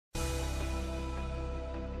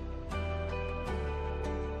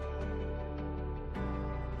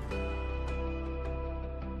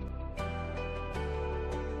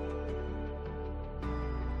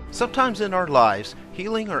Sometimes in our lives,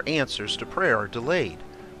 healing or answers to prayer are delayed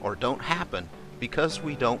or don't happen because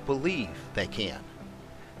we don't believe they can.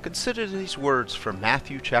 Consider these words from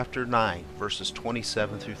Matthew chapter 9, verses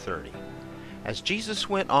 27 through 30. As Jesus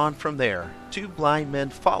went on from there, 2 blind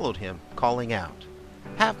men followed him, calling out,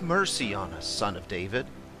 "Have mercy on us, Son of David."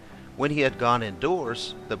 When he had gone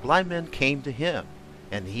indoors, the blind men came to him,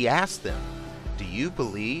 and he asked them, "Do you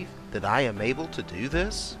believe that I am able to do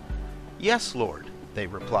this?" "Yes, Lord," they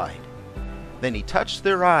replied. Then he touched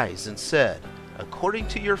their eyes and said, "According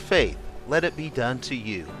to your faith, let it be done to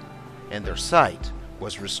you." And their sight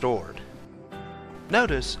was restored.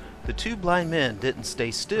 Notice, the 2 blind men didn't stay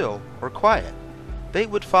still or quiet. They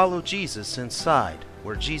would follow Jesus inside,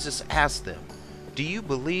 where Jesus asked them, "Do you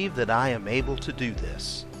believe that I am able to do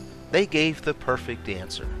this?" They gave the perfect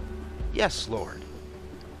answer, "Yes, Lord."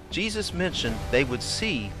 Jesus mentioned they would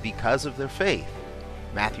see because of their faith.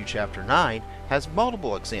 Matthew chapter 9 has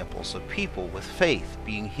multiple examples of people with faith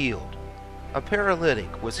being healed. A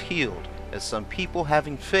paralytic was healed as some people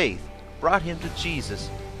having faith brought him to Jesus,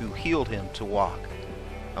 who healed him to walk.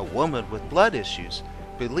 A woman with blood issues,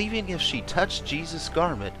 believing if she touched Jesus'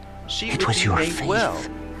 garment, she would be made well,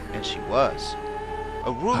 and she was.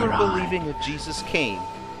 A ruler believing if Jesus came,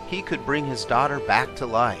 he could bring his daughter back to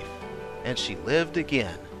life, and she lived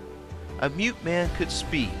again. A mute man could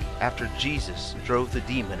speak after Jesus drove the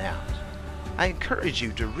demon out. I encourage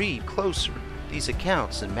you to read closer these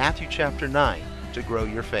accounts in Matthew chapter 9 to grow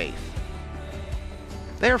your faith.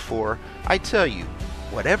 Therefore, I tell you,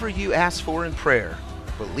 whatever you ask for in prayer,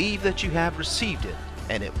 believe that you have received it,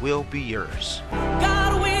 and it will be yours.